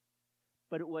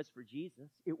 but it was for Jesus.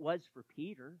 It was for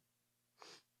Peter.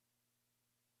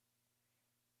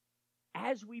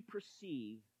 As we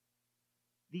perceive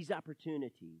these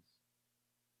opportunities,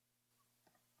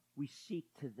 we seek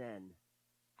to then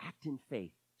act in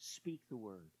faith, speak the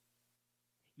word.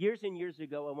 Years and years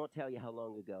ago, I won't tell you how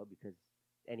long ago because,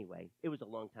 anyway, it was a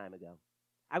long time ago.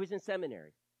 I was in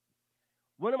seminary.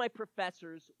 One of my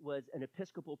professors was an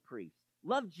Episcopal priest,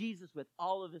 loved Jesus with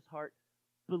all of his heart,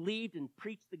 believed and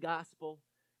preached the gospel,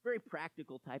 very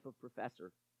practical type of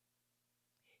professor.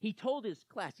 He told his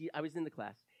class, I was in the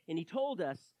class, and he told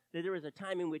us that there was a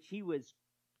time in which he was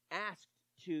asked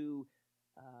to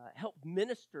help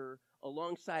minister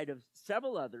alongside of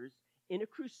several others in a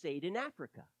crusade in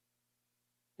Africa.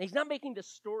 Now, he's not making this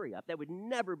story up. That would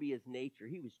never be his nature.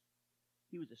 He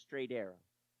was a straight arrow,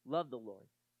 loved the Lord,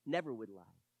 never would lie.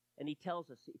 And he tells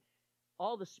us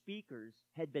all the speakers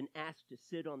had been asked to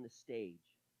sit on the stage.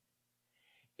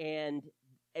 And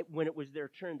when it was their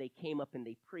turn, they came up and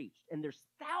they preached. And there's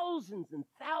thousands and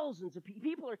thousands of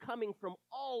people are coming from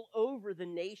all over the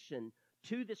nation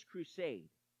to this crusade.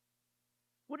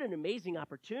 What an amazing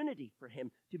opportunity for him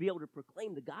to be able to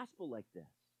proclaim the gospel like this.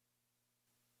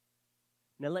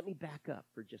 Now let me back up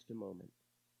for just a moment.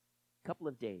 A couple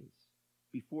of days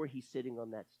before he's sitting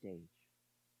on that stage,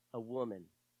 a woman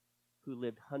who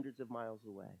lived hundreds of miles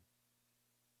away,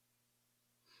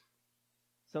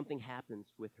 something happens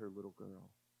with her little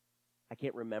girl. I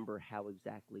can't remember how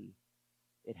exactly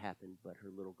it happened, but her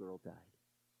little girl died.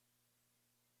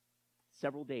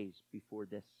 Several days before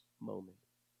this moment,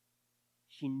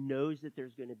 she knows that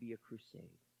there's going to be a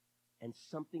crusade, and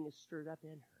something is stirred up in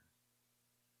her.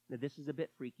 Now, this is a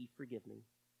bit freaky, forgive me,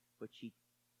 but she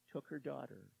took her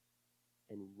daughter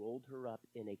and rolled her up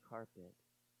in a carpet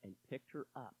and picked her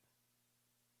up.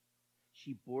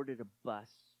 She boarded a bus.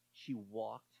 She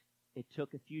walked. It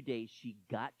took a few days. She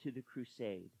got to the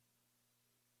crusade.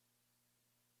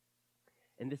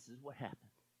 And this is what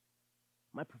happened.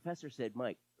 My professor said,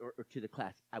 Mike, or to the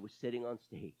class, I was sitting on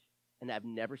stage, and I've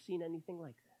never seen anything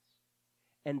like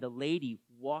this. And the lady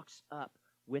walks up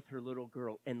with her little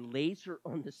girl and lays her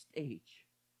on the stage.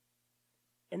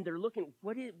 And they're looking,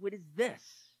 what is this?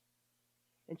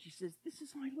 And she says, this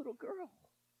is my little girl.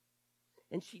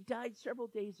 And she died several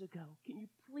days ago. Can you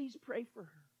please pray for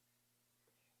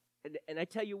her? And I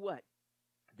tell you what,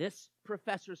 this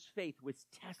professor's faith was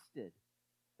tested.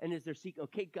 And as they're seeking,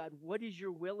 okay, God, what is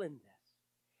your will in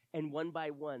this? And one by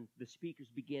one, the speakers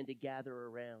began to gather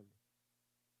around.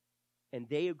 And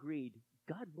they agreed,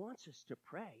 God wants us to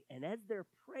pray. And as they're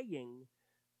praying,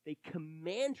 they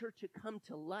command her to come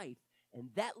to life. And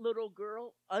that little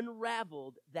girl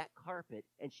unraveled that carpet,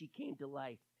 and she came to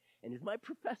life. And as my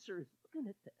professor is looking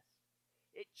at this,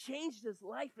 it changed his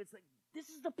life. It's like, this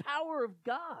is the power of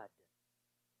God.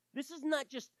 This is not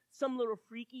just some little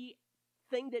freaky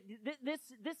thing.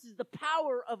 This is the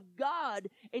power of God,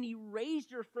 and he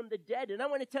raised her from the dead. And I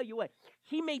want to tell you what,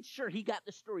 he made sure he got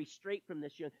the story straight from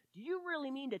this young. Do you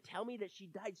really mean to tell me that she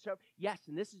died so? Yes,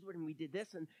 and this is when we did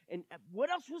this, and what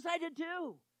else was I to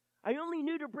do? I only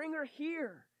knew to bring her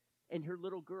here. And her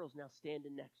little girl's now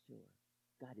standing next to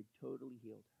her. God had totally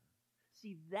healed her.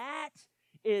 See, that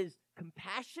is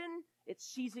compassion. It's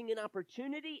seizing an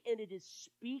opportunity, and it is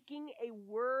speaking a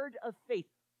word of faith,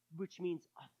 which means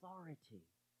authority.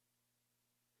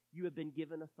 You have been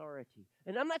given authority.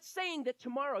 And I'm not saying that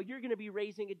tomorrow you're going to be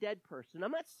raising a dead person.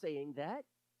 I'm not saying that.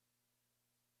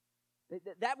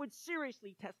 That would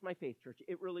seriously test my faith, church.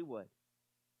 It really would.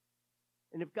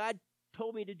 And if God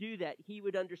told me to do that, he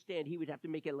would understand. He would have to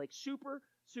make it like super,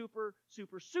 super,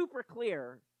 super, super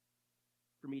clear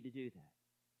for me to do that.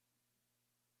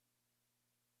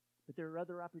 But there are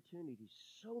other opportunities,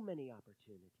 so many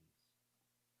opportunities.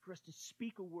 for us to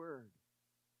speak a word,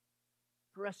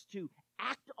 for us to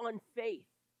act on faith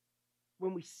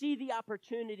when we see the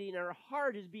opportunity and our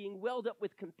heart is being welled up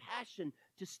with compassion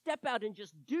to step out and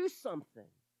just do something.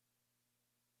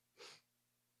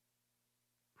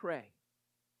 Pray.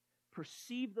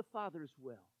 Perceive the Father's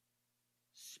will.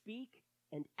 Speak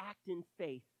and act in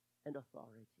faith and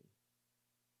authority.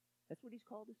 That's what he's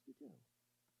called us to do.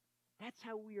 That's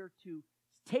how we are to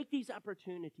take these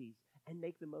opportunities and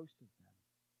make the most of them.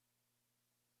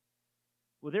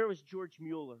 Well, there was George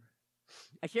Mueller.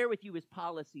 I share with you his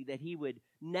policy that he would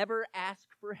never ask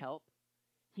for help.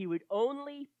 He would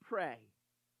only pray.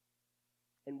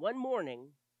 And one morning,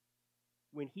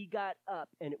 when he got up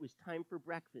and it was time for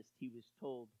breakfast, he was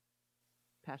told,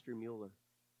 Pastor Mueller,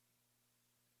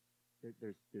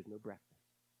 there's no breakfast.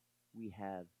 We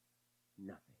have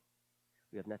nothing.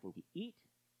 We have nothing to eat.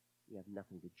 We have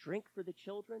nothing to drink for the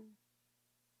children.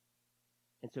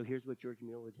 And so here's what George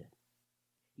Mueller did.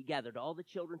 He gathered all the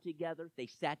children together. They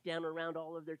sat down around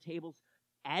all of their tables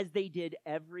as they did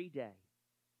every day.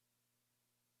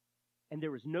 And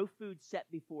there was no food set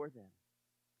before them.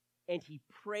 And he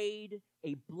prayed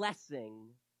a blessing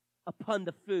upon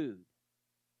the food.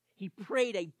 He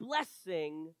prayed a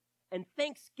blessing and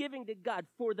thanksgiving to God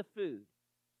for the food.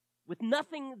 With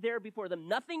nothing there before them,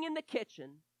 nothing in the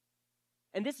kitchen.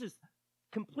 And this is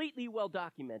completely well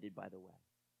documented, by the way.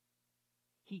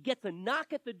 He gets a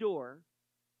knock at the door,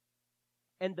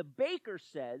 and the baker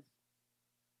says,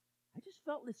 I just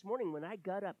felt this morning when I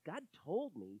got up, God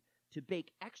told me to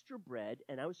bake extra bread,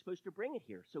 and I was supposed to bring it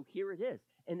here. So here it is.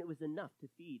 And it was enough to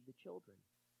feed the children.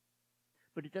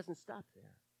 But it doesn't stop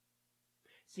there.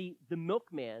 See, the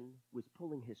milkman was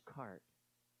pulling his cart.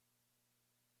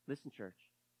 Listen, church.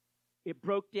 It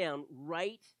broke down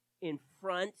right in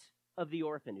front of the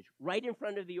orphanage. Right in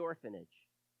front of the orphanage.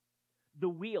 The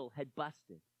wheel had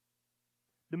busted.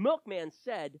 The milkman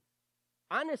said,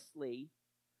 honestly,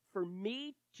 for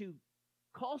me to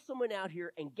call someone out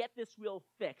here and get this wheel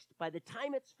fixed, by the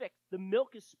time it's fixed, the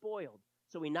milk is spoiled.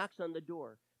 So he knocks on the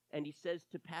door, and he says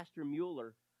to Pastor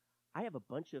Mueller, I have a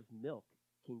bunch of milk.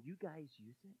 Can you guys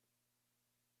use it?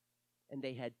 And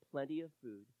they had plenty of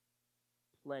food,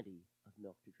 plenty of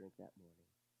milk to drink that morning.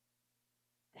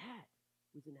 That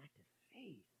was an act of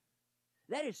faith.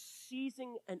 That is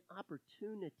seizing an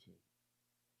opportunity.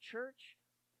 Church,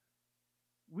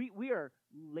 we are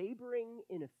laboring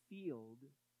in a field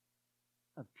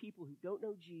of people who don't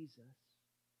know Jesus,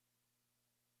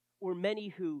 or many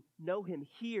who know him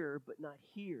here but not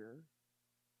here.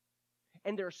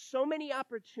 And there are so many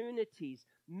opportunities.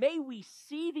 May we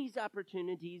see these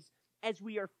opportunities as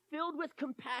we are filled with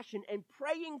compassion and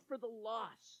praying for the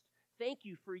lost. Thank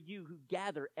you for you who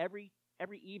gather every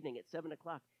evening at 7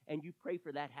 o'clock, and you pray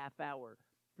for that half hour,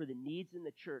 for the needs in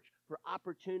the church, for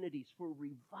opportunities, for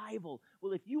revival.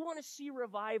 Well, if you want to see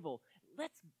revival,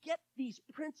 let's get these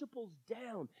principles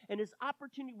down. And as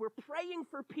opportunity, we're praying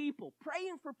for people,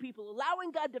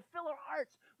 allowing God to fill our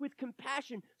hearts with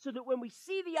compassion so that when we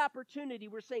see the opportunity,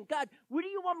 we're saying, God, what do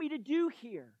you want me to do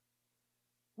here?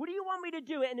 What do you want me to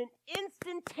do? And then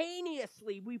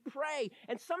instantaneously we pray.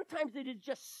 And sometimes it is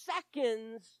just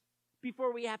seconds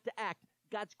before we have to act.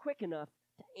 God's quick enough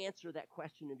to answer that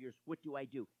question of yours. What do I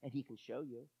do? And he can show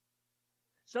you.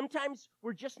 Sometimes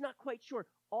we're just not quite sure.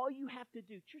 All you have to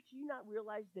do, church, do you not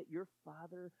realize that your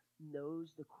Father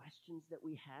knows the questions that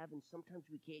we have, and sometimes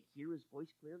we can't hear his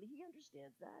voice clearly? He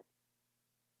understands that.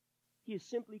 He is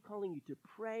simply calling you to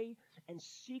pray and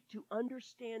seek to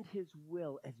understand his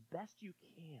will as best you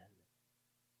can,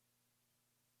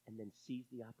 and then seize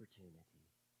the opportunity.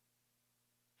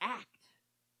 Act,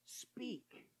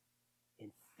 speak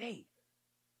in faith,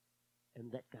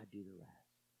 and let God do the rest.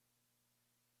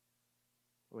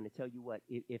 I want to tell you what,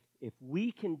 if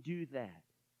we can do that,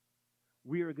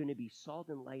 we are going to be salt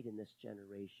and light in this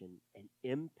generation and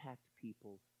impact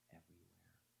people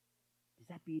everywhere. Does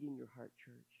that beat in your heart,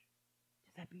 church?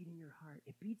 Does that beat in your heart?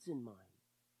 It beats in mine.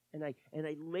 And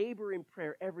I labor in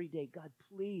prayer every day. God,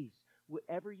 please,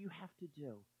 whatever you have to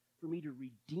do for me to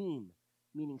redeem,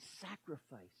 meaning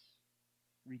sacrifice,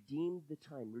 redeem the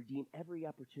time, redeem every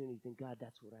opportunity, then God,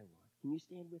 that's what I want. Can you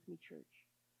stand with me, church?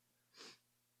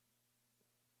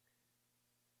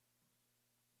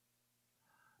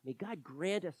 May God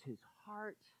grant us his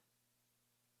heart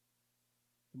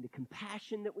and the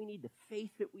compassion that we need, the faith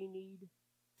that we need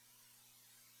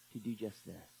to do just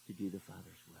this, to do the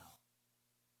Father's will.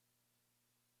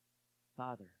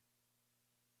 Father,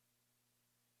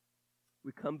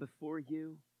 we come before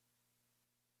you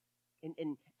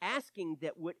and asking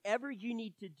that whatever you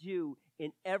need to do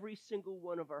in every single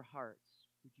one of our hearts,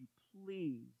 would you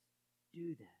please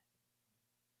do that?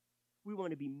 We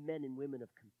want to be men and women of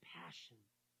compassion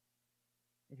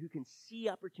and who can see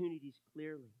opportunities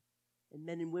clearly, and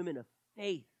men and women of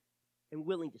faith and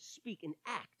willing to speak and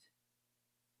act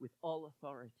with all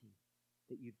authority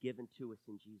that you've given to us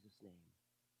in Jesus' name.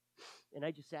 And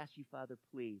I just ask you, Father,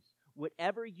 please,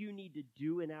 whatever you need to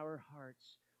do in our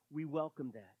hearts, we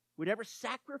welcome that. Whatever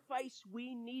sacrifice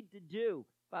we need to do,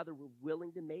 Father, we're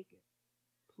willing to make it.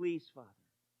 Please, Father,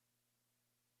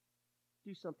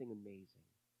 do something amazing.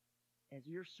 As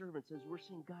your servants, as we're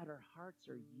saying, God, our hearts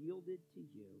are yielded to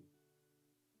you.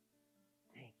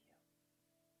 Thank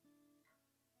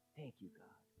you. Thank you, God.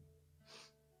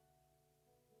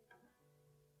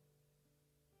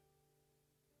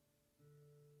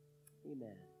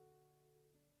 Amen.